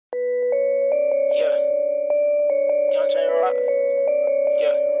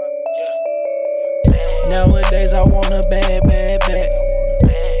Nowadays I want a bad, bad, bad.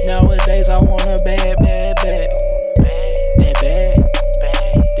 Nowadays I want a bad, bad, bad. That bad,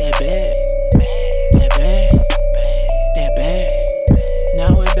 that bad, that bad, that bad.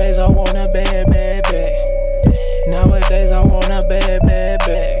 Nowadays I want a bad, bad, bad. Nowadays I want a bad, bad,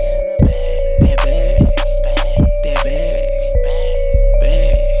 bad. That bad, that bad,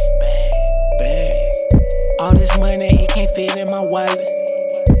 bad, bad. All this money, it can't fit in my wallet.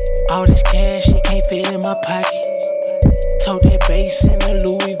 All this cash, it can't fit in my pocket. Tote that bass in the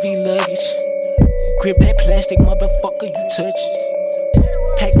Louie V luggage. Grip that plastic, motherfucker, you touch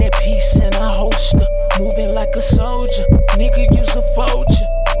it. Pack that piece in a holster. Moving like a soldier. Nigga, use a vulture.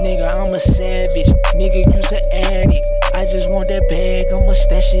 Nigga, I'm a savage. Nigga, use an addict. I just want that bag, I'ma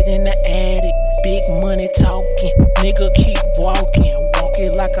stash it in the attic. Big money talking. Nigga, keep walking. Walk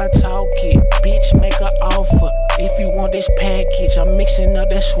it like I talk it. Bitch, make an offer. If you want this package, I'm mixing up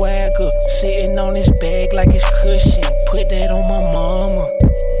that swagger. Sitting on this bag like it's cushion. Put that on my mama.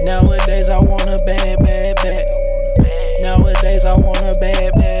 Nowadays I want a bad, bad, bad. Nowadays I want a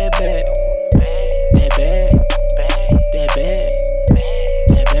bad, bad, bad. That bad, that bad,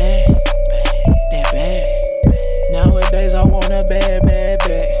 that bad, that bad. Nowadays I want a bad, bad,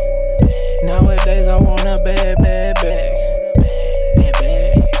 bad. Nowadays I want a bad,